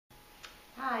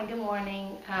Hi, good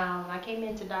morning. I came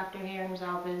into Dr. Herring's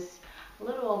office a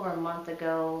little over a month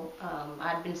ago.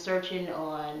 I'd been searching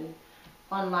online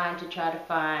to try to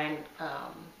find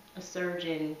a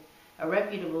surgeon, a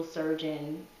reputable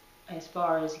surgeon, as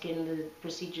far as getting the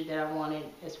procedure that I wanted,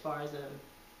 as far as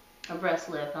a breast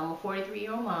lift. I'm a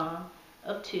 43-year-old mom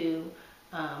of two,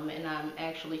 and I'm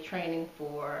actually training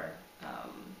for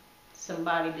um, some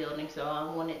bodybuilding, so I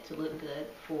wanted to look good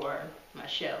for my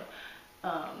show.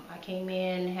 I came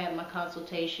in, had my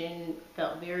consultation,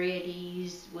 felt very at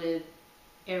ease with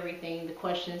everything, the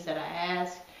questions that I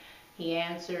asked. He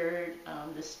answered.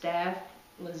 The staff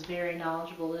was very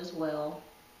knowledgeable as well.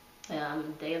 The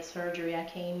day of surgery, I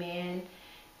came in,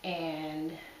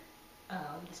 and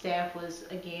the staff was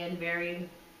again very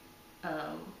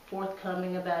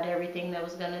forthcoming about everything that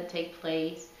was going to take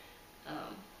place.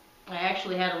 Um, I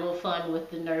actually had a little fun with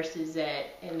the nurses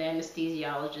and the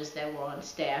anesthesiologists that were on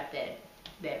staff that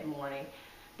morning,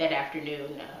 that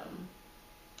afternoon.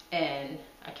 And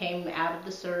I came out of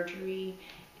the surgery.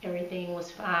 Everything was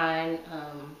fine.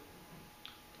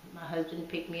 My husband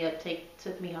picked me up,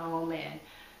 took me home,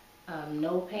 and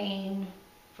no pain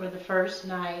for the first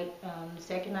night. The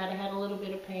second night I had a little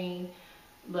bit of pain,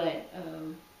 but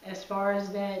as far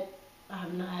as that,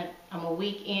 I'm a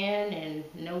week in and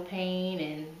no pain,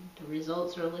 and the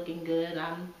results are looking good.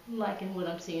 I'm liking what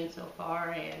I'm seeing so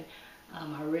far, and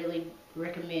I really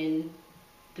recommend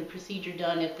the procedure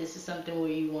done if this is something where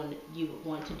you would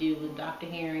want to do with Dr.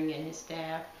 Herring and his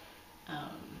staff.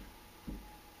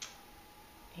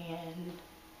 And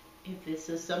if this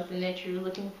is something that you're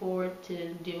looking forward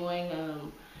to doing,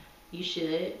 you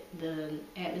should. The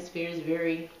atmosphere is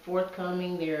very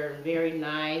forthcoming. They're very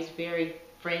nice, very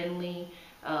friendly.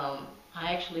 I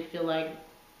actually feel like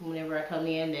whenever I come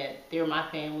in that they're my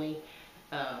family.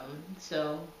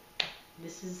 So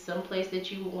this is some place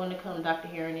that you would want to come. Dr.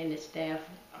 Herring and his staff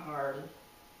are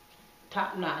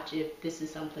top notch if this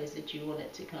is some place that you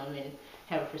wanted to come and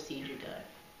have a procedure done.